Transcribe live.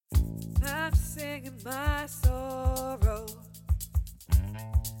singing my sorrow.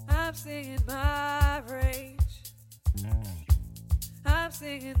 I'm singing my rage. I'm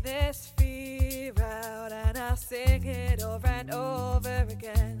singing this fear out, and I'll sing it over and over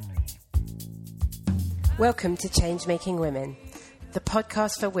again. Welcome to Change Making Women, the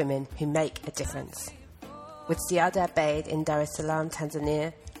podcast for women who make a difference. With Ziada Abeid in Dar es Salaam,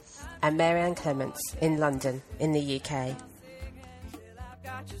 Tanzania, and Marianne Clements in London, in the UK.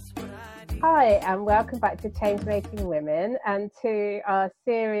 Hi, and welcome back to Change Making Women and to our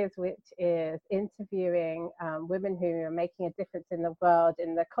series, which is interviewing women who are making a difference in the world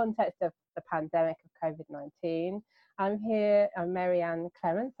in the context of the pandemic of COVID-19. I'm Marianne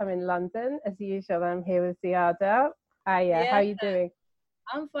Clements. I'm in London, as usual. I'm here with Ziada. Hiya, how are you doing?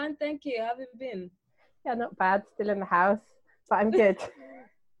 I'm fine, thank you. How have you been? Yeah, not bad. Still in the house, but I'm good.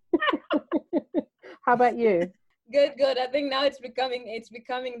 How about you? Good. I think now it's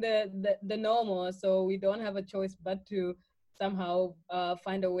becoming the normal, so we don't have a choice but to somehow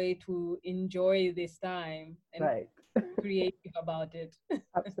find a way to enjoy this time and right. creative about it.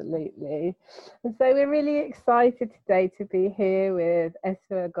 Absolutely. And so we're really excited today to be here with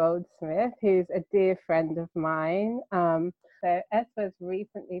Eswha Goldsmith, who's a dear friend of mine. So Eswha's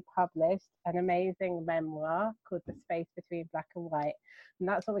recently published an amazing memoir called The Space Between Black and White. And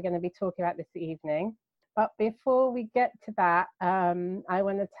that's what we're going to be talking about this evening. But before we get to that, I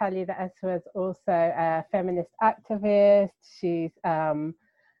want to tell you that Eswha is also a feminist activist. She's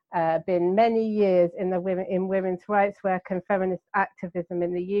been many years in women's rights work and feminist activism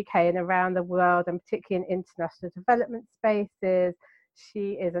in the UK and around the world, and particularly in international development spaces.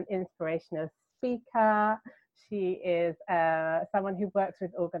 She is an inspirational speaker. She is someone who works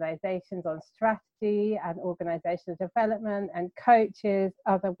with organizations on strategy and organizational development and coaches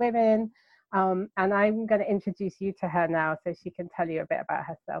other women. And I'm going to introduce you to her now so she can tell you a bit about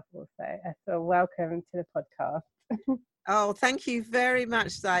herself also. So welcome to the podcast. Oh, thank you very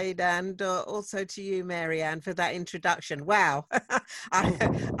much, Zaid, and also to you, Marianne, for that introduction. Wow.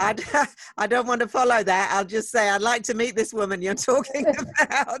 I don't want to follow that. I'll just say I'd like to meet this woman you're talking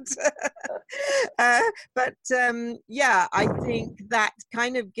about. Yeah, I think that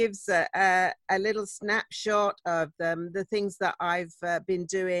kind of gives a little snapshot of the things that I've been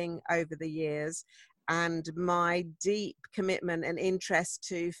doing over the years and my deep commitment and interest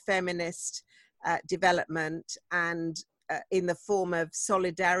to feminist development and in the form of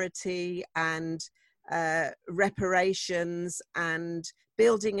solidarity and reparations and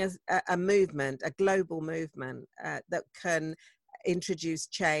building a movement, a global movement that can introduce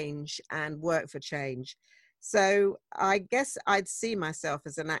change and work for change. So I guess I'd see myself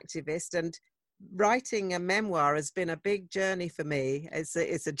as an activist, and writing a memoir has been a big journey for me. It's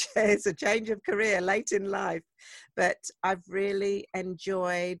a change of career late in life, but I've really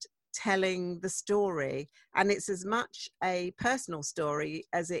enjoyed telling the story, and it's as much a personal story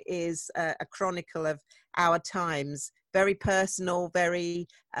as it is a chronicle of our times. Very personal, very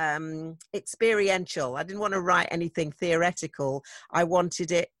experiential. I didn't want to write anything theoretical. I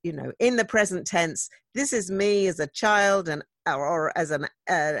wanted it, in the present tense. This is me as a child or as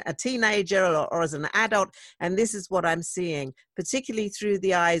a teenager or as an adult, and this is what I'm seeing, particularly through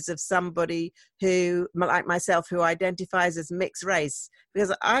the eyes of somebody who, like myself, who identifies as mixed race,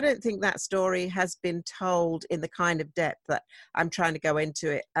 because I don't think that story has been told in the kind of depth that I'm trying to go into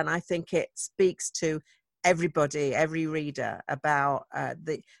it, and I think it speaks to everybody, every reader, about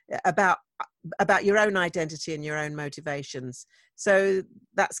your own identity and your own motivations. So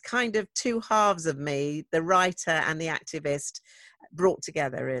that's kind of two halves of me, the writer and the activist, brought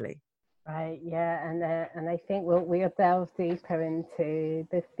together, really. Right, yeah, and I think we'll delve deeper into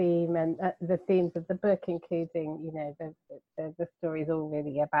the theme and the themes of the book, including the story is all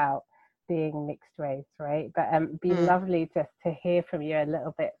really about being mixed race, right? But it'd be lovely just to hear from you a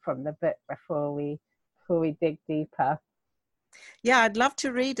little bit from the book before we dig deeper. Yeah, I'd love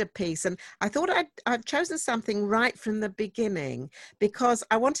to read a piece, and I thought I've chosen something right from the beginning because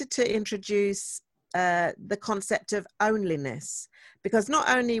I wanted to introduce the concept of onlyness, because not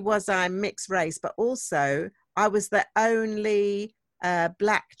only was I mixed race, but also I was the only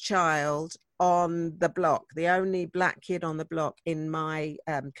black child on the block, the only black kid on the block in my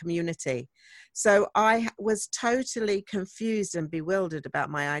community. So I was totally confused and bewildered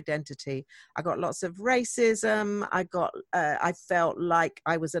about my identity. I got lots of racism. I felt like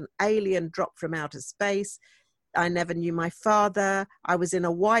I was an alien dropped from outer space. I never knew my father. I was in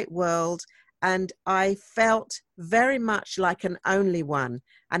a white world, and I felt very much like an only one.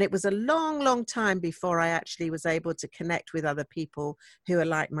 And it was a long, long time before I actually was able to connect with other people who are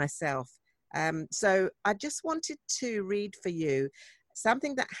like myself. So I just wanted to read for you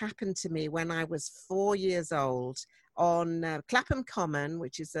something that happened to me when I was 4 years old on Clapham Common,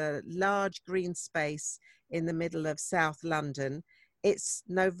 which is a large green space in the middle of South London. It's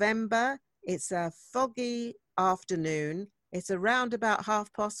November, it's a foggy afternoon, it's around about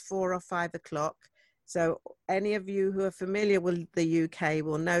 4:30 or 5 o'clock. So any of you who are familiar with the UK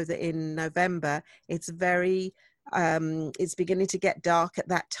will know that in November, it's beginning to get dark at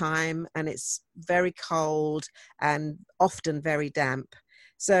that time, and it's very cold and often very damp.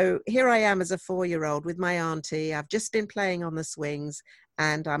 So here I am as a 4-year-old with my auntie. I've just been playing on the swings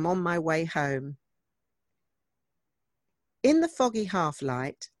and I'm on my way home. In the foggy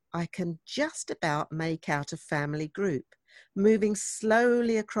half-light, I can just about make out a family group moving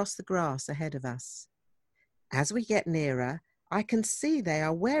slowly across the grass ahead of us. As we get nearer, I can see they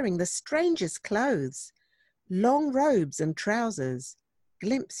are wearing the strangest clothes. Long robes and trousers,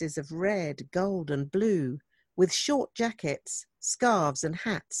 glimpses of red, gold and blue, with short jackets, scarves and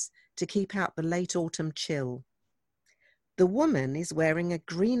hats to keep out the late autumn chill. The woman is wearing a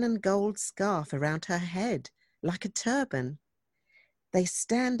green and gold scarf around her head, like a turban. They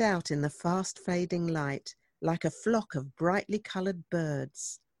stand out in the fast fading light, like a flock of brightly coloured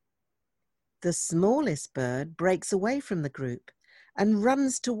birds. The smallest bird breaks away from the group and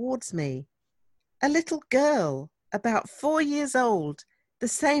runs towards me. A little girl, about 4 years old, the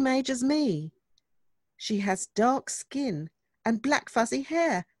same age as me. She has dark skin and black fuzzy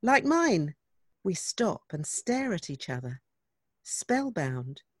hair, like mine. We stop and stare at each other,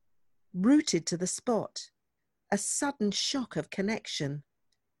 spellbound, rooted to the spot. A sudden shock of connection,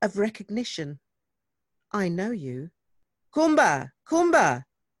 of recognition. I know you. Kumba, Kumba.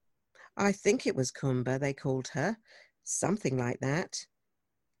 I think it was Kumba, they called her, something like that.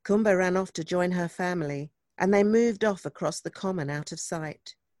 Kumba ran off to join her family, and they moved off across the common out of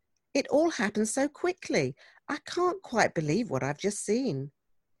sight. It all happened so quickly. I can't quite believe what I've just seen.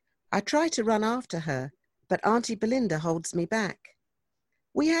 I try to run after her, but Auntie Belinda holds me back.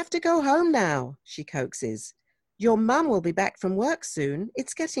 We have to go home now, she coaxes. Your mum will be back from work soon.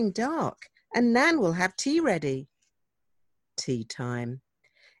 It's getting dark, and Nan will have tea ready. Tea time.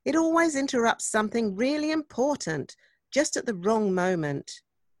 It always interrupts something really important, just at the wrong moment.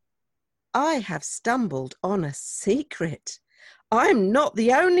 I have stumbled on a secret. I'm not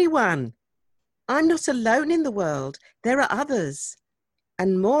the only one. I'm not alone in the world. There are others.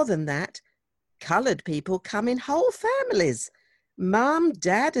 And more than that, coloured people come in whole families. Mum,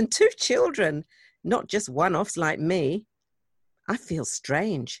 Dad, and 2 children. Not just one-offs like me. I feel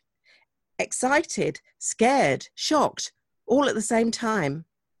strange, excited, scared, shocked, all at the same time,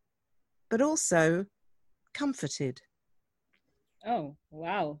 but also comforted. Oh,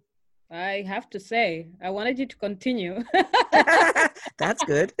 wow. I have to say, I wanted you to continue. That's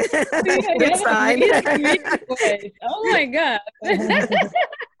good. You Good have a sign. amazing voice. Oh my God.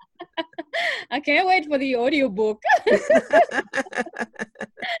 I can't wait for the audiobook.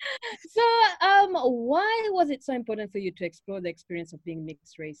 So, why was it so important for you to explore the experience of being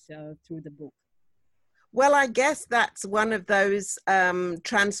mixed race through the book? Well, I guess that's one of those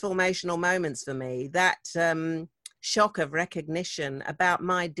transformational moments for me, that shock of recognition about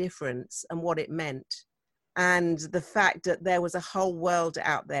my difference and what it meant. And the fact that there was a whole world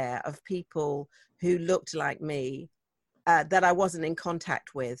out there of people who looked like me that I wasn't in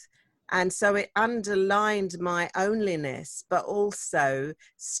contact with. And so it underlined my ownliness, but also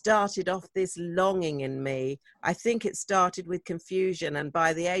started off this longing in me. I think it started with confusion. And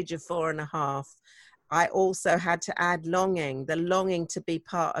by the age of 4.5, I also had to add longing, the longing to be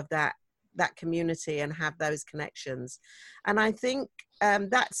part of that community and have those connections. And I think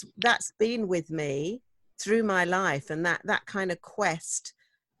that's been with me through my life, and that kind of quest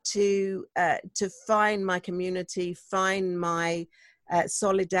to find my community, find my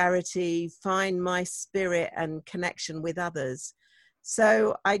solidarity, find my spirit and connection with others.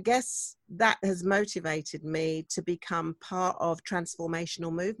 So I guess that has motivated me to become part of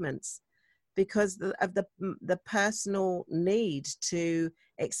transformational movements, because of the personal need to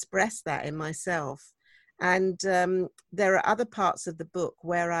express that in myself. And there are other parts of the book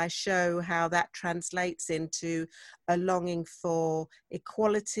where I show how that translates into a longing for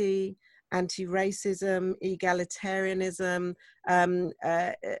equality, anti-racism, egalitarianism,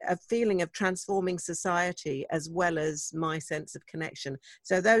 a feeling of transforming society, as well as my sense of connection.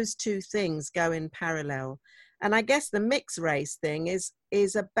 So those 2 things go in parallel. And I guess the mixed race thing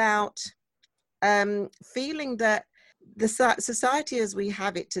is about feeling that the society as we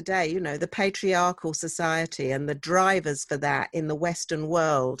have it today, you know, the patriarchal society and the drivers for that in the Western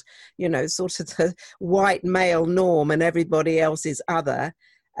world, you know, sort of the white male norm and everybody else is other,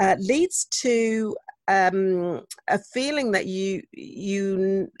 leads to a feeling that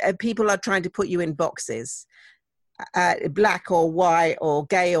people are trying to put you in boxes, black or white or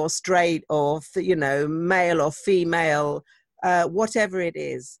gay or straight or, you know, male or female, whatever it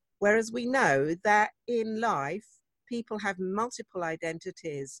is. Whereas we know that in life, people have multiple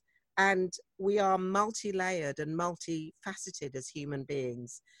identities and we are multi-layered and multifaceted as human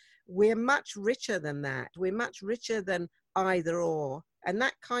beings. We're much richer than that. We're much richer than either or. And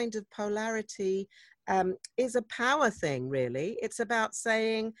that kind of polarity is a power thing, really. It's about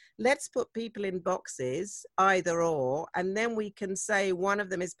saying, let's put people in boxes, either or, and then we can say one of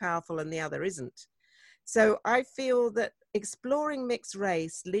them is powerful and the other isn't. So I feel that exploring mixed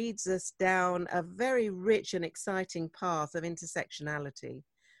race leads us down a very rich and exciting path of intersectionality,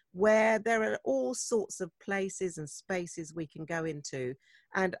 where there are all sorts of places and spaces we can go into.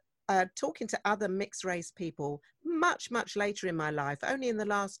 And talking to other mixed race people much, much later in my life, only in the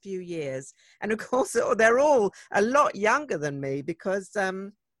last few years. And of course, they're all a lot younger than me, because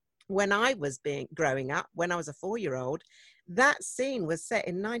when I was growing up, when I was a 4-year-old, that scene was set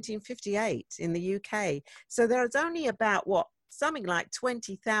in 1958 in the UK. So there's only about, something like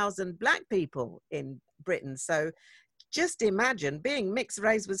 20,000 black people in Britain. So just imagine, being mixed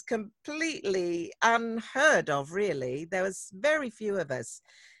race was completely unheard of, really. There was very few of us.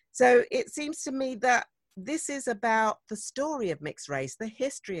 So it seems to me that this is about the story of mixed race, the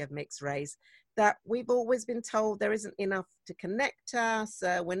history of mixed race, that we've always been told there isn't enough to connect us,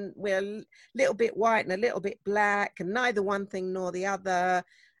 when we're a little bit white and a little bit black and neither one thing nor the other.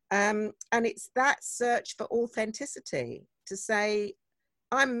 And it's that search for authenticity, to say,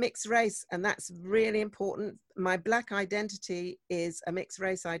 I'm mixed race and that's really important. My black identity is a mixed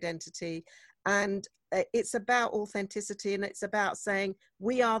race identity. And it's about authenticity, and it's about saying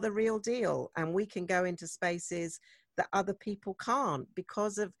we are the real deal and we can go into spaces that other people can't,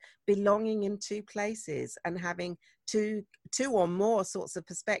 because of belonging in two places and having two or more sorts of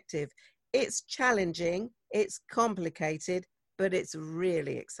perspective. It's challenging, it's complicated, but it's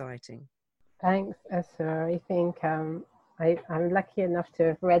really exciting. Thanks, Esther. I think I'm lucky enough to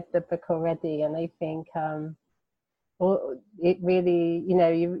have read the book already, and I think it really, you know,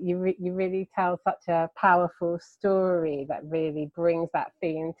 you really tell such a powerful story that really brings that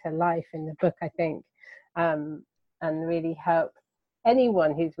theme to life in the book, I think, and really help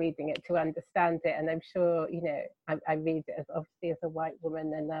anyone who's reading it to understand it. And I'm sure, you know, I read it obviously as a white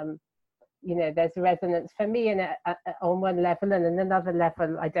woman, and you know, there's resonance for me on one level, and on another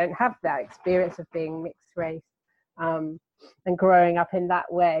level, I don't have that experience of being mixed race. And growing up in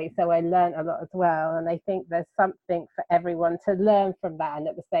that way, so I learned a lot as well, and I think there's something for everyone to learn from that, and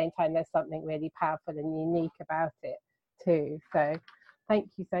at the same time there's something really powerful and unique about it too. So thank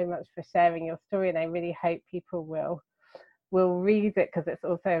you so much for sharing your story, and I really hope people will read it, because it's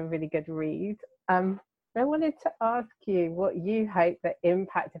also a really good read. I wanted to ask you what you hope the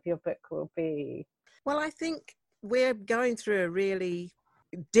impact of your book will be. Well, I think we're going through a really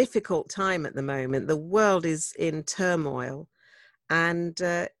difficult time at the moment. The world is in turmoil, and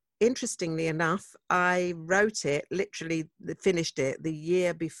interestingly enough, I wrote it, literally finished it the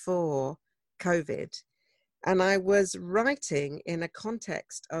year before COVID, and I was writing in a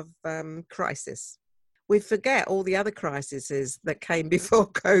context of crisis. We forget all the other crises that came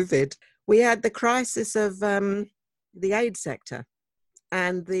before COVID. We had the crisis of the aid sector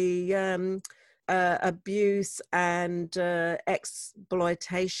and the abuse and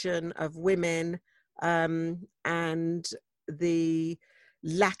exploitation of women, and the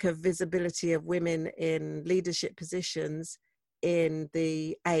lack of visibility of women in leadership positions in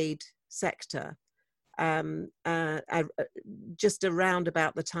the aid sector, just around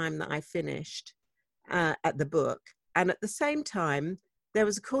about the time that I finished at the book. And at the same time, there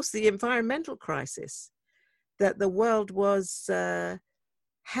was, of course, the environmental crisis, that the world was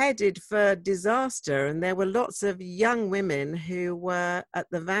headed for disaster, and there were lots of young women who were at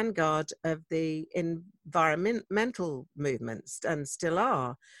the vanguard of the environmental movements, and still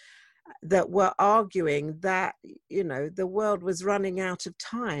are, that were arguing that, you know, the world was running out of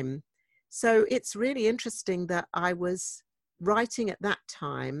time. So it's really interesting that I was writing at that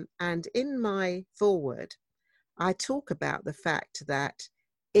time, and in my foreword I talk about the fact that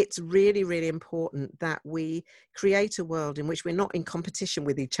it's really, really important that we create a world in which we're not in competition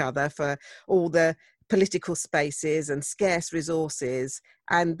with each other for all the political spaces and scarce resources,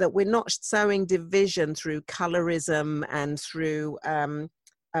 and that we're not sowing division through colorism and through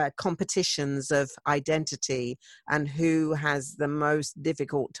competitions of identity and who has the most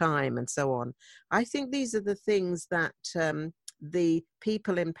difficult time and so on. I think these are the things that the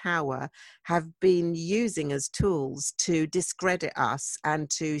people in power have been using as tools to discredit us and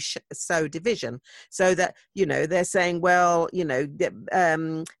to sow division. So that, you know, they're saying, well, you know,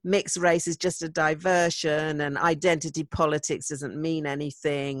 mixed race is just a diversion and identity politics doesn't mean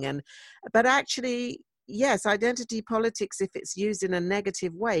anything. But actually, yes, identity politics, if it's used in a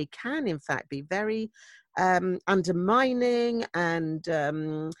negative way, can in fact be very undermining and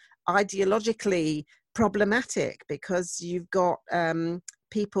ideologically problematic, because you've got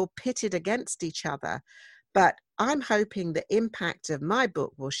people pitted against each other. But I'm hoping the impact of my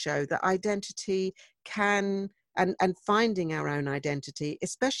book will show that identity can, and finding our own identity,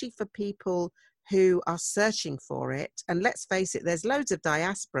 especially for people who are searching for it. And let's face it, there's loads of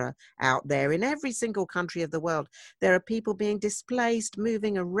diaspora out there in every single country of the world. There are people being displaced,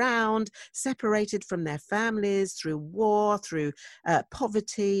 moving around, separated from their families through war, through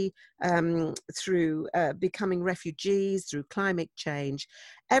poverty, through becoming refugees, through climate change.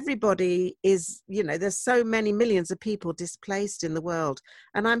 Everybody is, you know, there's so many millions of people displaced in the world.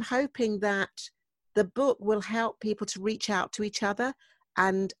 And I'm hoping that the book will help people to reach out to each other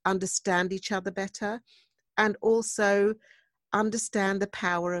and understand each other better, and also understand the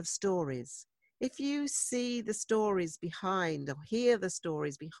power of stories. If you see the stories behind, or hear the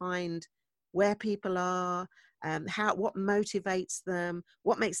stories behind where people are, what motivates them,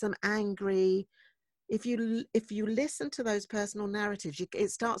 what makes them angry, if you listen to those personal narratives, it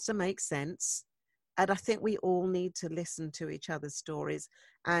starts to make sense. And I think we all need to listen to each other's stories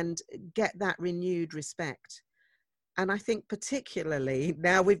and get that renewed respect. And I think particularly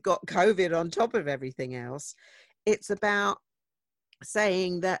now we've got COVID on top of everything else, it's about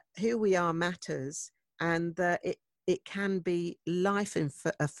saying that who we are matters, and that it can be life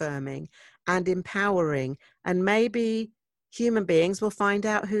affirming and empowering. And maybe human beings will find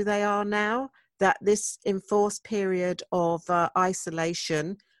out who they are now, that this enforced period of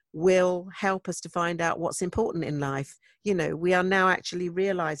isolation will help us to find out what's important in life. You know, we are now actually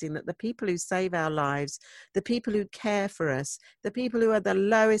realizing that the people who save our lives, the people who care for us, the people who are the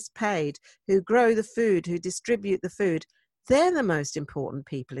lowest paid, who grow the food, who distribute the food, they're the most important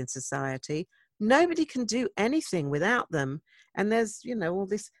people in society. Nobody can do anything without them. And there's, you know, all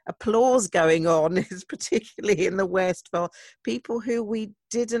this applause going on, is particularly in the West, for people who we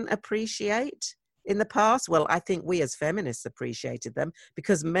didn't appreciate in the past. Well, I think we as feminists appreciated them,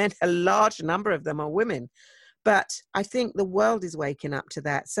 because a large number of them are women. But I think the world is waking up to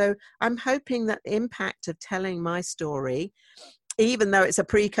that. So I'm hoping that the impact of telling my story, even though it's a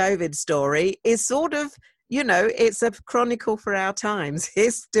pre-COVID story, is sort of, you know, it's a chronicle for our times.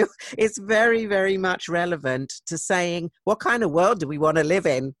 It's very, very much relevant to saying, what kind of world do we want to live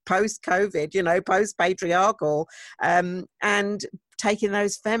in post-COVID, you know, post-patriarchal, and taking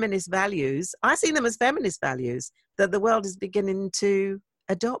those feminist values. I see them as feminist values that the world is beginning to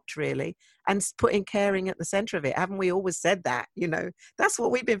adopt, really, and putting caring at the center of it. Haven't we always said that? You know, that's what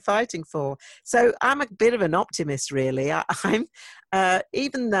we've been fighting for. So I'm a bit of an optimist, really. I'm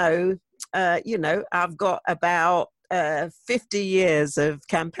even though, you know, I've got about 50 years of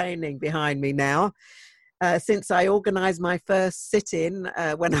campaigning behind me now, since I organized my first sit-in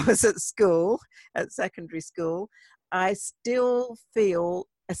when I was at secondary school. I still feel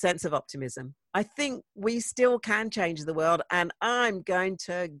a sense of optimism. I think we still can change the world, and I'm going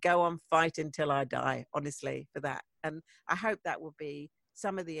to go on fighting until I die, honestly, for that. And I hope that will be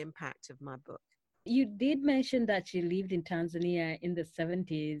some of the impact of my book. You did mention that you lived in Tanzania in the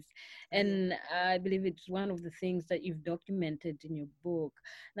 70s, and I believe it's one of the things that you've documented in your book.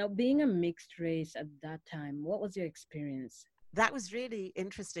 Now, being a mixed race at that time, what was your experience? That was really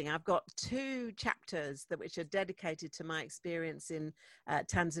interesting. I've got 2 chapters which are dedicated to my experience in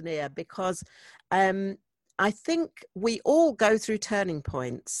Tanzania, because I think we all go through turning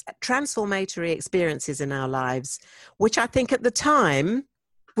points, transformatory experiences in our lives, which I think at the time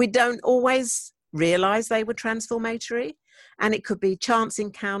we don't always realize they were transformatory. And it could be chance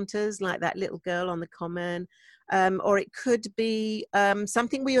encounters like that little girl on the common, or it could be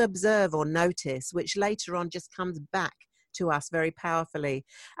something we observe or notice, which later on just comes back to us very powerfully.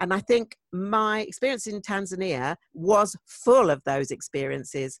 And I think my experience in Tanzania was full of those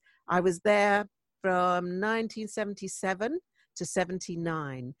experiences. I was there from 1977 to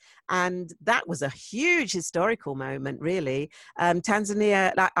 79. And that was a huge historical moment, really.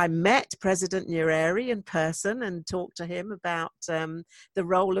 Tanzania, I met President Nyerere in person and talked to him about the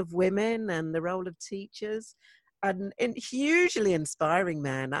role of women and the role of teachers. And hugely inspiring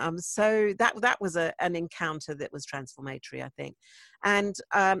man. So that was an encounter that was transformatory, I think. And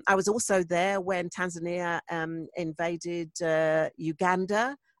I was also there when Tanzania invaded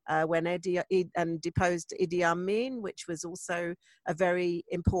Uganda when deposed Idi Amin, which was also a very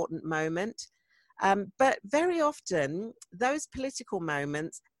important moment. But very often, those political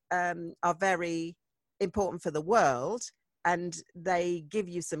moments are very important for the world, and they give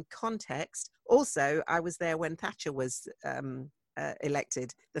you some context. Also, I was there when Thatcher was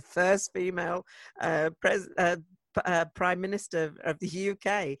elected, the first female Prime Minister of the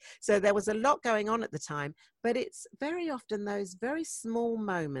UK. So there was a lot going on at the time, but it's very often those very small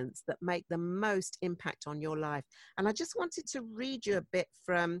moments that make the most impact on your life. And I just wanted to read you a bit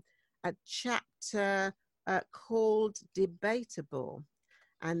from a chapter called Debatable.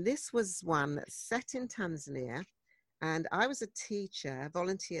 And this was one that's set in Tanzania. And I was a teacher, a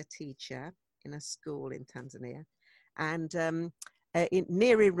volunteer teacher in a school in Tanzania. And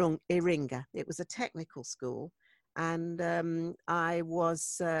near Iringa. It was a technical school. And I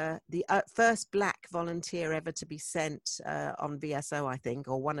was the first Black volunteer ever to be sent on VSO, I think,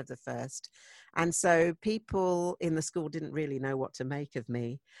 or one of the first. And so people in the school didn't really know what to make of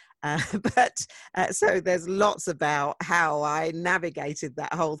me. So there's lots about how I navigated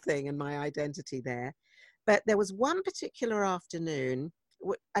that whole thing and my identity there. But there was one particular afternoon,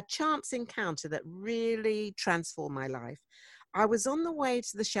 a chance encounter that really transformed my life. I was on the way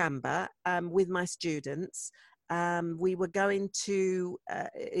to the Shamba with my students. We were going to,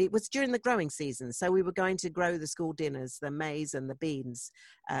 it was during the growing season, so we were going to grow the school dinners, the maize and the beans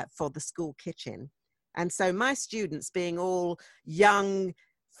for the school kitchen. And so my students, being all young,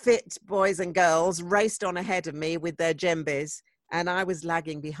 fit boys and girls, raced on ahead of me with their djembes, and I was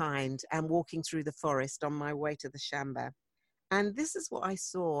lagging behind and walking through the forest on my way to the Shamba. And this is what I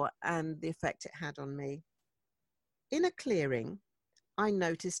saw and the effect it had on me. In a clearing, I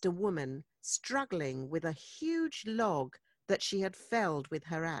noticed a woman struggling with a huge log that she had felled with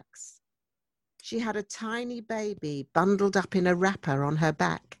her axe. She had a tiny baby bundled up in a wrapper on her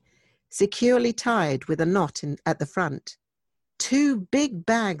back, securely tied with a knot at the front. 2 big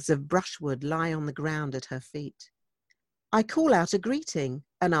bags of brushwood lie on the ground at her feet. I call out a greeting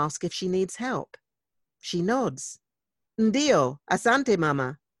and ask if she needs help. She nods. Ndio, asante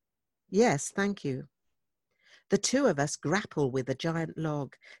mama. Yes, thank you. The 2 of us grapple with the giant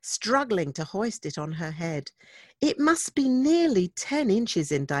log, struggling to hoist it on her head. It must be nearly 10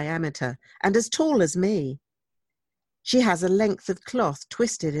 inches in diameter and as tall as me. She has a length of cloth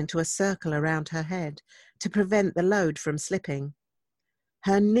twisted into a circle around her head to prevent the load from slipping.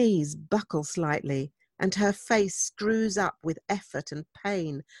 Her knees buckle slightly and her face screws up with effort and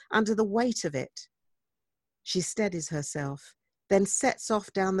pain under the weight of it. She steadies herself, then sets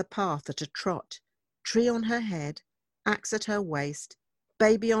off down the path at a trot, tree on her head, axe at her waist,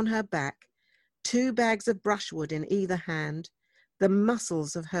 baby on her back, 2 bags of brushwood in either hand, the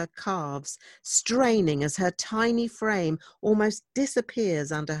muscles of her calves straining as her tiny frame almost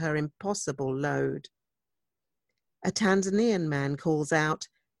disappears under her impossible load. A Tanzanian man calls out,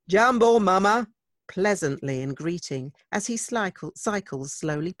 "Jambo, mama," pleasantly in greeting as he cycles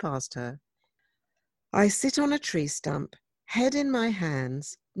slowly past her. I sit on a tree stump, head in my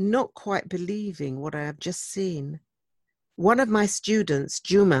hands, not quite believing what I have just seen. One of my students,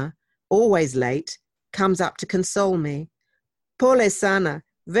 Juma, always late, comes up to console me. Pole sana,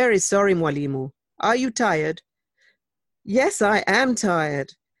 very sorry mwalimu. Are you tired? Yes, I am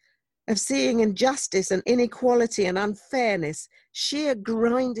tired. Of seeing injustice and inequality and unfairness, sheer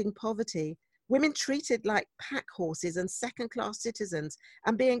grinding poverty, women treated like pack horses and second-class citizens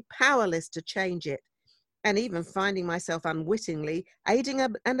and being powerless to change it. And even finding myself unwittingly aiding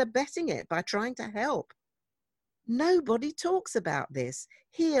and abetting it by trying to help. Nobody talks about this,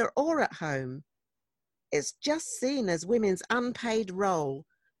 here or at home. It's just seen as women's unpaid role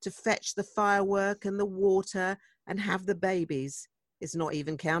to fetch the firework and the water and have the babies. It's not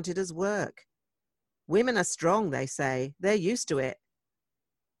even counted as work. Women are strong, they say. They're used to it.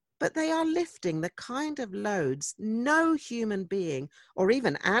 But they are lifting the kind of loads no human being, or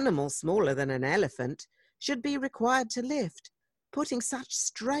even animal smaller than an elephant, should be required to lift, putting such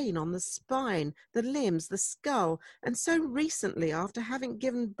strain on the spine, the limbs, the skull, and so recently after having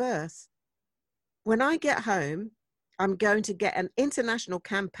given birth. When I get home, I'm going to get an international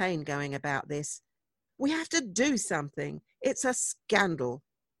campaign going about this. We have to do something. It's a scandal.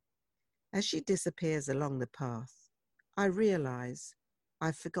 As she disappears along the path, I realize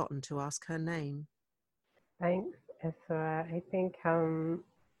I've forgotten to ask her name. Thanks, Esra. I think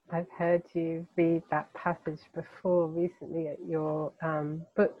I've heard you read that passage before recently at your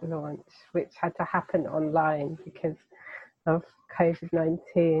book launch, which had to happen online because of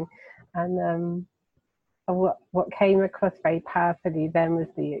COVID-19. And what came across very powerfully then was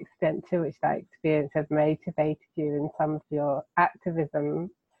the extent to which that experience has motivated you in some of your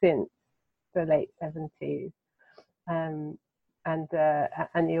activism since the late 70s. And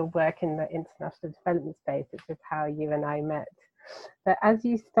your work in the international development space, which is how you and I met. But as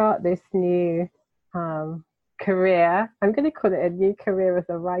you start this new career, I'm going to call it a new career as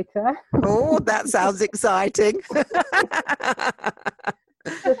a writer. Oh, that sounds exciting.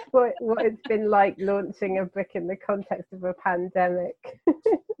 Just what it's been like launching a book in the context of a pandemic.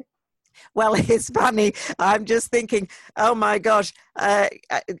 Well, it's funny. I'm just thinking, oh my gosh,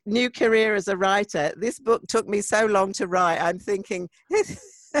 new career as a writer. This book took me so long to write. I'm thinking,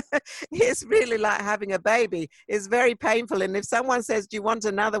 it's really like having a baby. It's very painful. And if someone says, do you want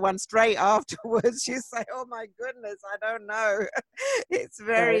another one straight afterwards, you say, oh my goodness, I don't know. It's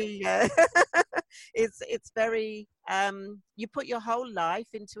very, it's very, you put your whole life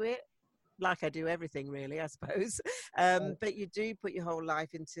into it. Like I do everything really, I suppose. But you do put your whole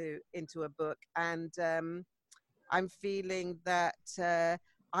life into a book. And I'm feeling that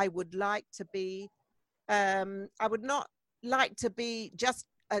I would like to be, I would not like to be just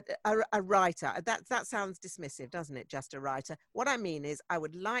a writer. That sounds dismissive, doesn't it? Just a writer. What I mean is I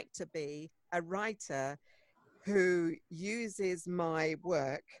would like to be a writer who uses my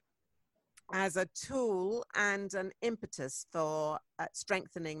work as a tool and an impetus for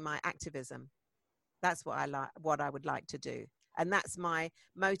strengthening my activism. That's what I would like to do. And that's my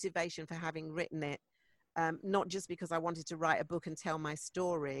motivation for having written it. Not just because I wanted to write a book and tell my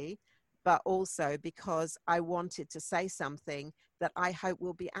story, but also because I wanted to say something that I hope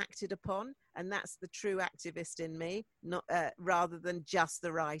will be acted upon. And that's the true activist in me, not rather than just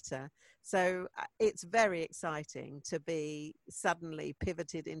the writer. So it's very exciting to be suddenly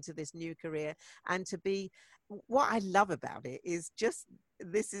pivoted into this new career, and to be, what I love about it is just,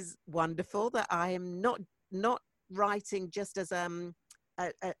 this is wonderful that I am not writing just as a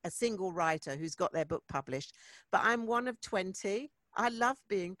single writer who's got their book published, but I'm one of 20. I love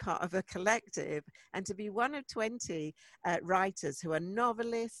being part of a collective, and to be one of 20 writers who are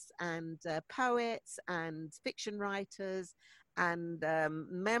novelists and poets and fiction writers and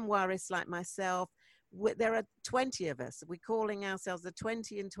memoirists like myself. There are 20 of us. We're calling ourselves the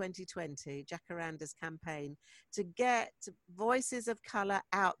 20 in 2020 Jacaranda's campaign, to get voices of color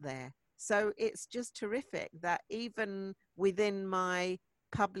out there. So it's just terrific that even within my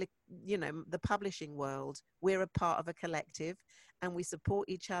public, the publishing world, we're a part of a collective, and we support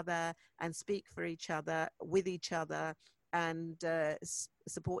each other and speak for each other, with each other, and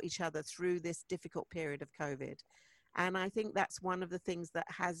support each other through this difficult period of COVID. And I think that's one of the things that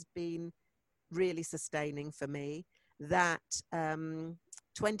has been really sustaining for me, that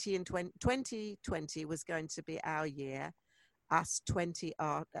 2020 was going to be our year. Us 20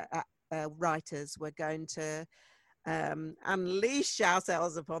 writers were going to unleash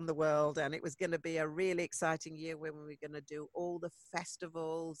ourselves upon the world, and it was going to be a really exciting year when we were going to do all the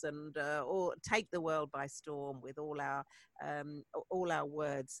festivals and take the world by storm with all our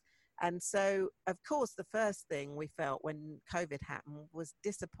words. And so, of course, the first thing we felt when COVID happened was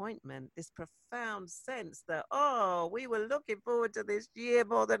disappointment, this profound sense that, we were looking forward to this year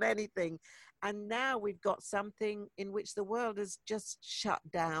more than anything. And now we've got something in which the world has just shut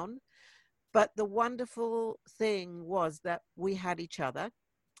down. But the wonderful thing was that we had each other,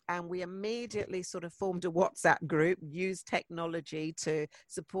 and we immediately sort of formed a WhatsApp group, used technology to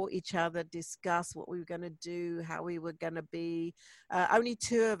support each other, discuss what we were going to do, how we were going to be. Only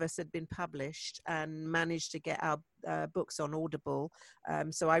 2 of us had been published and managed to get our books on Audible.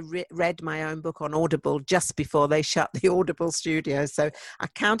 So I read my own book on Audible just before they shut the Audible studio. So I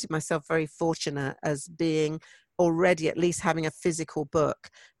counted myself very fortunate as being already at least having a physical book,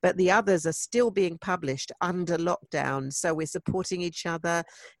 but the others are still being published under lockdown. So we're supporting each other,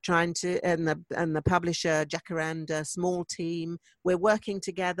 trying to, and the publisher, Jacaranda, small team, we're working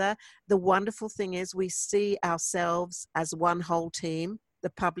together. The wonderful thing is we see ourselves as one whole team,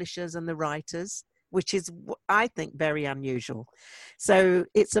 the publishers and the writers, which is, I think, very unusual. So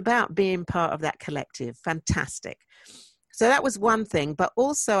it's about being part of that collective. Fantastic. So that was one thing, but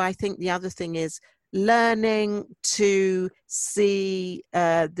also I think the other thing is learning to see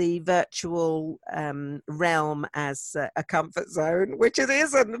the virtual realm as a comfort zone, which it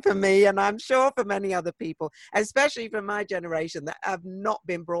isn't for me, and I'm sure for many other people, especially for my generation that have not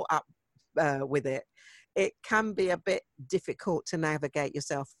been brought up with it. It can be a bit difficult to navigate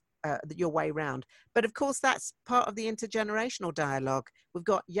your way around. But of course, that's part of the intergenerational dialogue. We've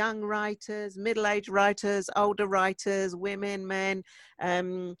got young writers, middle-aged writers, older writers, women, men,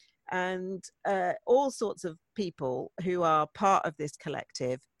 and all sorts of people who are part of this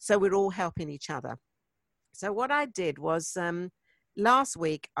collective. So we're all helping each other. So what I did was last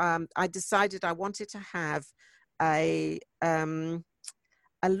week, I decided I wanted to have a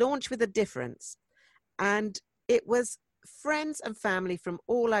a launch with a difference. And it was friends and family from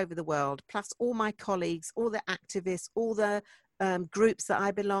all over the world, plus all my colleagues, all the activists, all the groups that I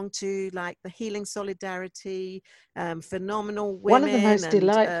belong to, like the Healing Solidarity, Phenomenal Women. One of the most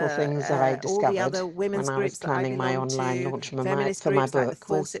delightful and, things I all the discovered other women's when I was groups that I planning my belong online to, launch feminist for my groups like the book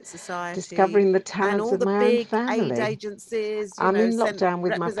was Fawcett Society, discovering the and talents all of the my own big aid family. agencies, I'm in sent lockdown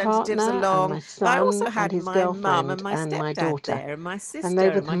with my representatives partner and along. my But I also son had and his my mum and girlfriend my and my stepdad daughter. there, and my sister And they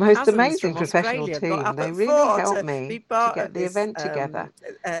were and the my most cousins amazing from professional Australia got team. up They at really 4 helped to be me to part get of the this event together.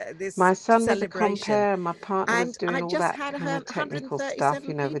 this My son was a celebration. compere and my partner was And I doing all just that had kind of technical stuff,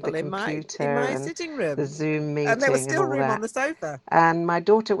 137 with the people in computer my and sitting the room, Zoom and there was meeting and still all room on that. the sofa. And my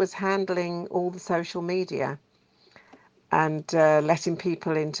daughter was handling all the social media and letting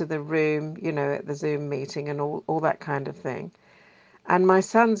people into the room, at the Zoom meeting and all that kind of thing. And my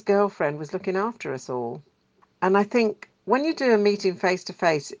son's girlfriend was looking after us all. And I think when you do a meeting face to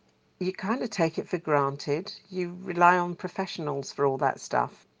face, you kind of take it for granted. You rely on professionals for all that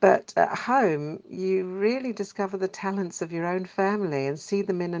stuff. But at home, you really discover the talents of your own family and see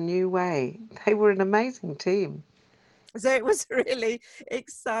them in a new way. They were an amazing team. So it was really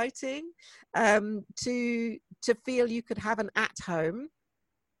exciting to feel you could have an at-home.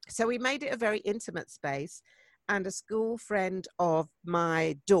 So we made it a very intimate space, and a school friend of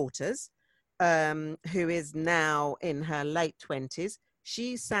my daughter's, who is now in her late 20s,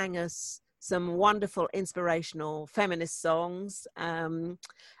 she sang us some wonderful inspirational feminist songs by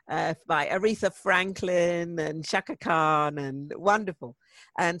Aretha Franklin and Chaka Khan, and wonderful.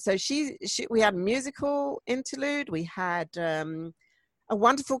 And so we had a musical interlude. We had a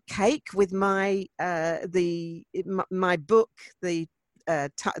wonderful cake with my book, the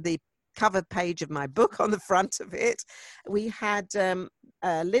cover page of my book on the front of it. We had a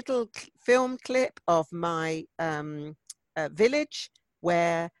little film clip of my village,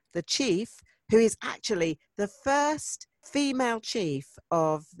 where the chief, who is actually the first female chief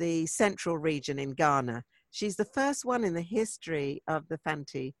of the central region in Ghana. She's the first one in the history of the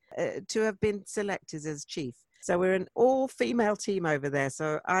Fanti to have been selected as chief. So we're an all-female team over there.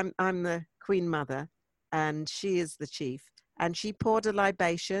 So I'm the Queen Mother, and she is the chief. And she poured a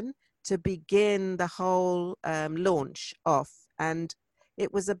libation to begin the whole launch off. And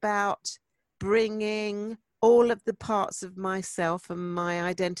it was about bringing all of the parts of myself and my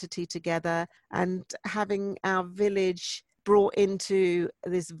identity together, and having our village brought into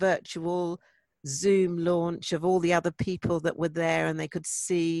this virtual Zoom launch of all the other people that were there, and they could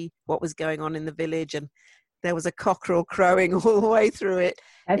see what was going on in the village. And there was a cockerel crowing all the way through it.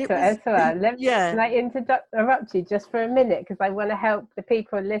 Ezra, let me interrupt you just for a minute, because I want to help the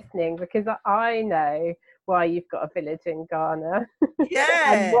people listening, because I know why you've got a village in Ghana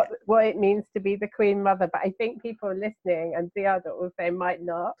and what it means to be the Queen Mother. But I think people listening, and Ziada also, might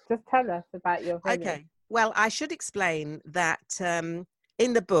not. Just tell us about your village. Okay. Well, I should explain that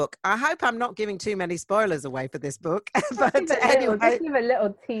in the book, I hope I'm not giving too many spoilers away for this book. But anyway, just give a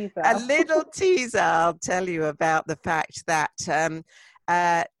little teaser. A little teaser. I'll tell you about the fact that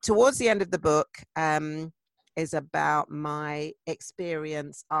towards the end of the book is about my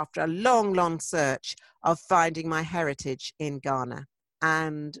experience after a long, long search of finding my heritage in Ghana.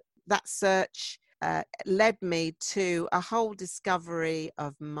 And that search led me to a whole discovery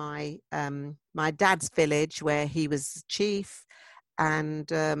of my dad's village, where he was chief. And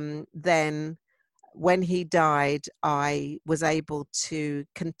then when he died, I was able to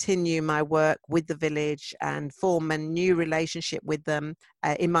continue my work with the village and form a new relationship with them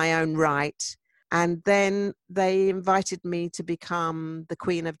in my own right. And then they invited me to become the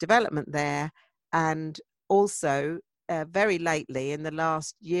Queen of Development there. And also, very lately, in the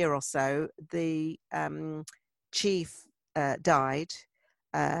last year or so, the chief died,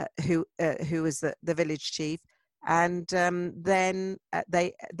 who was the village chief. And then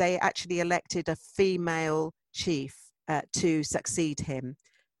they actually elected a female chief to succeed him.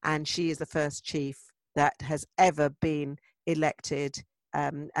 And she is the first chief that has ever been elected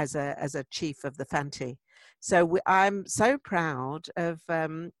as a chief of the Fanti. So I'm so proud of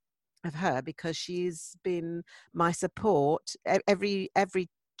her, because she's been my support. Every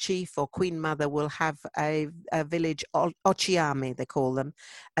chief or Queen Mother will have a village Ochiame, they call them,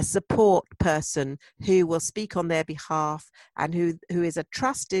 a support person who will speak on their behalf, and who is a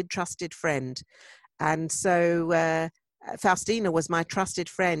trusted friend. And so Faustina was my trusted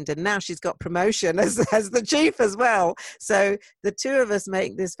friend, and now she's got promotion as the chief as well. So the two of us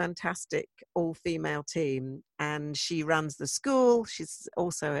make this fantastic all-female team, and she runs the school. She's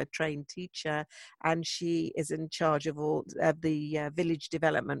also a trained teacher, and she is in charge of all of the village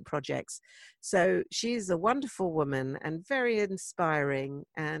development projects. So she's a wonderful woman and very inspiring,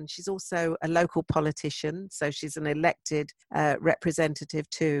 and she's also a local politician. So she's an elected representative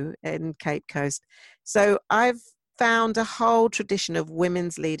too in Cape Coast. So I've found a whole tradition of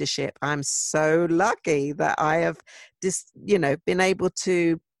women's leadership. I'm so lucky that I have been able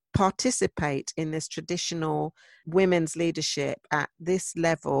to participate in this traditional women's leadership at this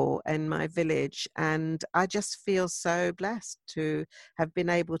level in my village, and I just feel so blessed to have been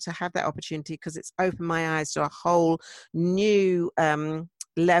able to have that opportunity, because it's opened my eyes to a whole new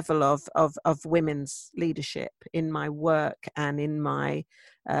level of women's leadership in my work and in my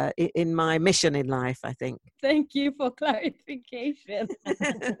mission in life, I think. Thank you for clarification.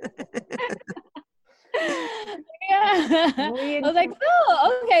 Yeah, I was like,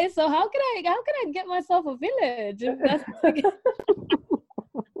 oh, okay. So how can I get myself a village?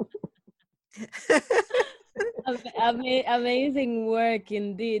 That's amazing work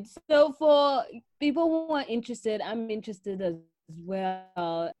indeed. So for people who are interested, I'm interested as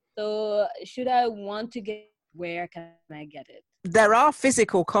well. So should I want to get, where can I get it? There are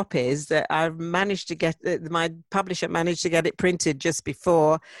physical copies that I've managed to get. My publisher managed to get it printed just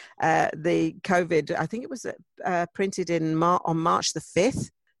before the COVID. I think it was printed on March the 5th.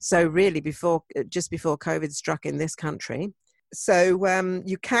 So really just before COVID struck in this country. So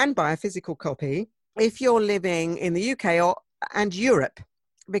you can buy a physical copy if you're living in the UK and Europe,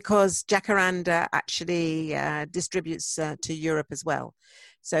 because Jacaranda actually distributes to Europe as well.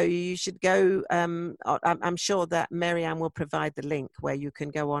 So you should go, I'm sure that Mary-Ann will provide the link where you can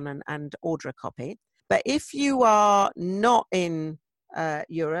go on and order a copy. But if you are not in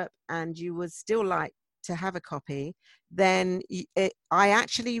Europe and you would still like to have a copy, then I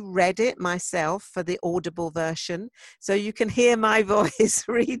actually read it myself for the Audible version. So you can hear my voice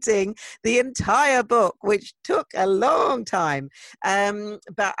reading the entire book, which took a long time.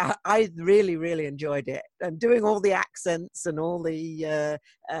 But I really, really enjoyed it. And doing all the accents and all the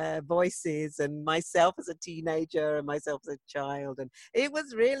voices, and myself as a teenager and myself as a child. And it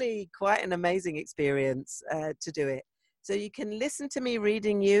was really quite an amazing experience to do it. So you can listen to me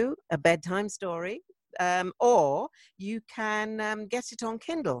reading you a bedtime story. Or you can get it on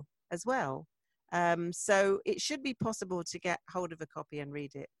Kindle as well. So it should be possible to get hold of a copy and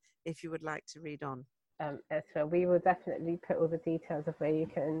read it if you would like to read on. Esra, we will definitely put all the details of where you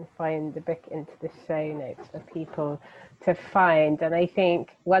can find the book into the show notes for people to find. And I think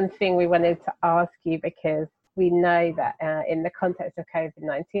one thing we wanted to ask you, because we know that in the context of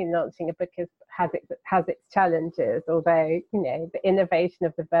COVID-19, launching a book has its challenges, although, the innovation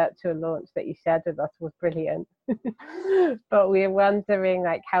of the virtual launch that you shared with us was brilliant. But we're wondering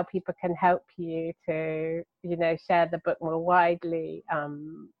how people can help you to, share the book more widely.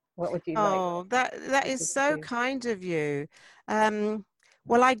 What would you like? Oh, that is so kind of you.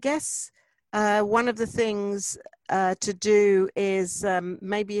 Well, I guess one of the things to do is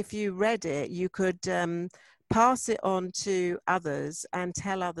maybe if you read it, you could pass it on to others and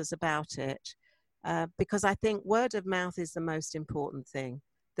tell others about it, because I think word of mouth is the most important thing,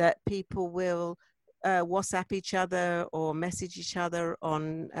 that people will WhatsApp each other or message each other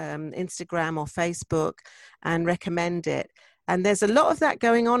on Instagram or Facebook and recommend it. And there's a lot of that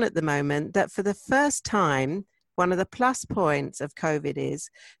going on at the moment, that for the first time, one of the plus points of COVID is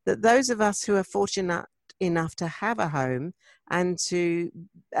that those of us who are fortunate enough to have a home and to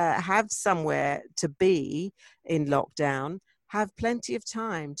have somewhere to be in lockdown, have plenty of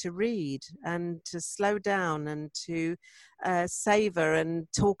time to read and to slow down and to savor and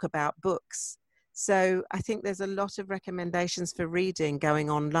talk about books. So I think there's a lot of recommendations for reading going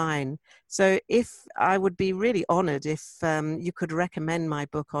online. So I would be really honored if you could recommend my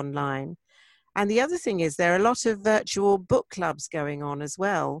book online. And the other thing is there are a lot of virtual book clubs going on as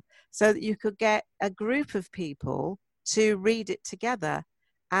well, so that you could get a group of people to read it together.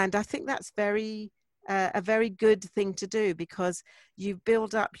 And I think that's a very good thing to do, because you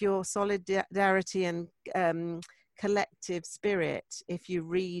build up your solidarity and collective spirit if you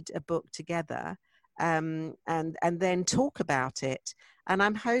read a book together and then talk about it. And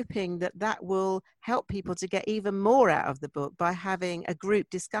I'm hoping that will help people to get even more out of the book by having a group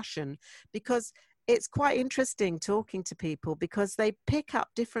discussion, because it's quite interesting talking to people, because they pick up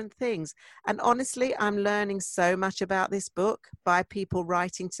different things. And honestly, I'm learning so much about this book by people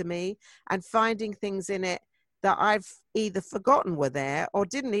writing to me and finding things in it that I've either forgotten were there or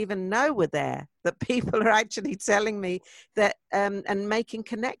didn't even know were there, that people are actually telling me that and making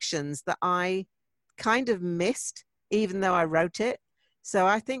connections that I kind of missed, even though I wrote it. So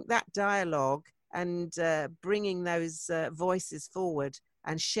I think that dialogue and bringing those voices forward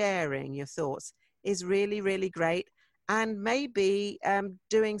and sharing your thoughts is really, really great. And maybe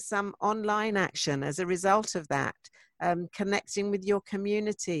doing some online action as a result of that, connecting with your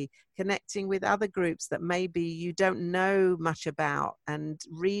community, connecting with other groups that maybe you don't know much about, and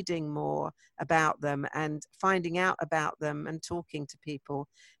reading more about them and finding out about them and talking to people.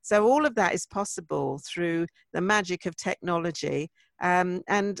 So all of that is possible through the magic of technology.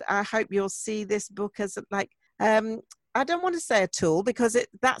 And I hope you'll see this book as like, I don't want to say a tool because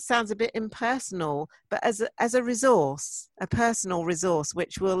that sounds a bit impersonal, but as a resource, a personal resource,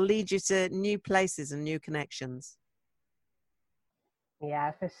 which will lead you to new places and new connections.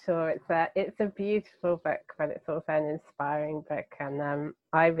 Yeah, for sure. It's a beautiful book, but it's also an inspiring book, and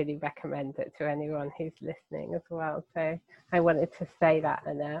I really recommend it to anyone who's listening as well. So I wanted to say that,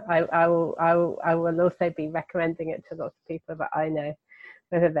 and I will also be recommending it to lots of people that I know,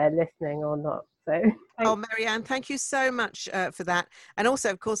 whether they're listening or not. So, oh, Marianne, thank you so much for that. And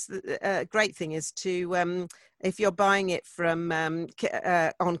also, of course, the great thing is to, if you're buying it from on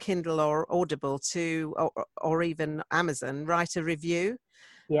Kindle or Audible or even Amazon, write a review.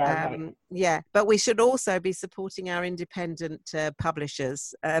 Yeah, right. Yeah, but we should also be supporting our independent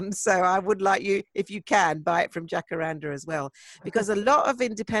publishers. So I would like you, if you can, buy it from Jacaranda as well, because a lot of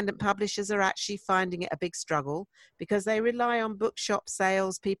independent publishers are actually finding it a big struggle because they rely on bookshop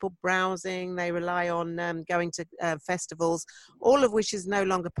sales, people browsing, they rely on going to festivals, all of which is no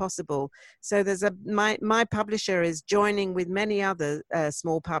longer possible. So there's my publisher is joining with many other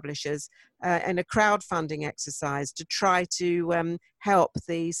small publishers in a crowdfunding exercise to try to help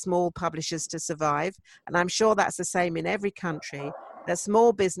the small publishers to survive. And I'm sure that's the same in every country, that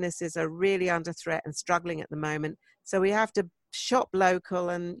small businesses are really under threat and struggling at the moment. So we have to shop local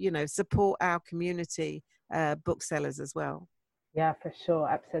and, support our community booksellers as well. Yeah, for sure.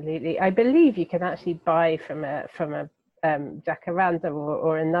 Absolutely. I believe you can actually buy from a Jacaranda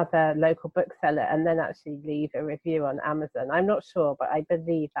or another local bookseller and then actually leave a review on Amazon. I'm not sure, but I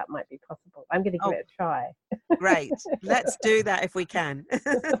believe that might be possible. I'm going to give it a try. Great. Let's do that if we can.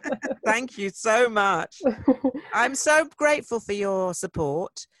 Thank you so much. I'm so grateful for your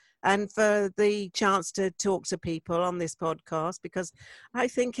support and for the chance to talk to people on this podcast, because I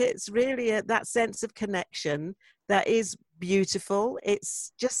think it's really that sense of connection that is beautiful.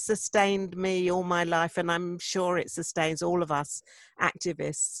 It's just sustained me all my life, and I'm sure it sustains all of us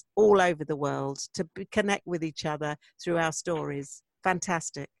activists all over the world to connect with each other through our stories.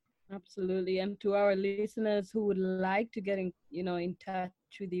 Fantastic. Absolutely. And to our listeners who would like to get in touch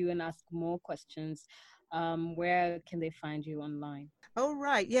with you and ask more questions, where can they find you online? Oh,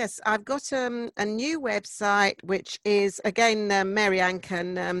 right. Yes, I've got a new website, which is, again, Marianne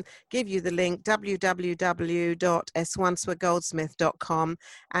can give you the link, www.s1swagoldsmith.com.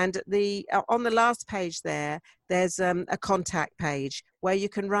 And on the last page there's a contact page where you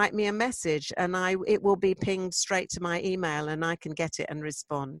can write me a message, and it will be pinged straight to my email, and I can get it and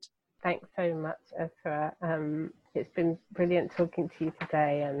respond. Thanks so much, Ezra. It's been brilliant talking to you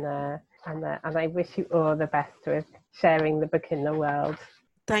today, and I wish you all the best with sharing the book in the world.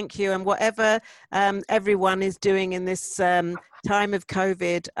 Thank you. And whatever everyone is doing in this time of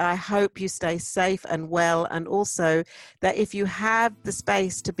COVID, I hope you stay safe and well. And also that if you have the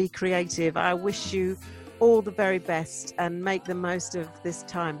space to be creative, I wish you all the very best and make the most of this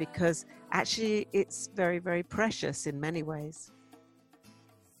time, because actually it's very, very precious in many ways.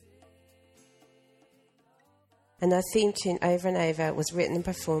 And our theme tune, Over and Over, was written and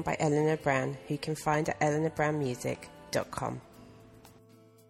performed by Eleanor Brown, who you can find at eleanorbrownmusic.com.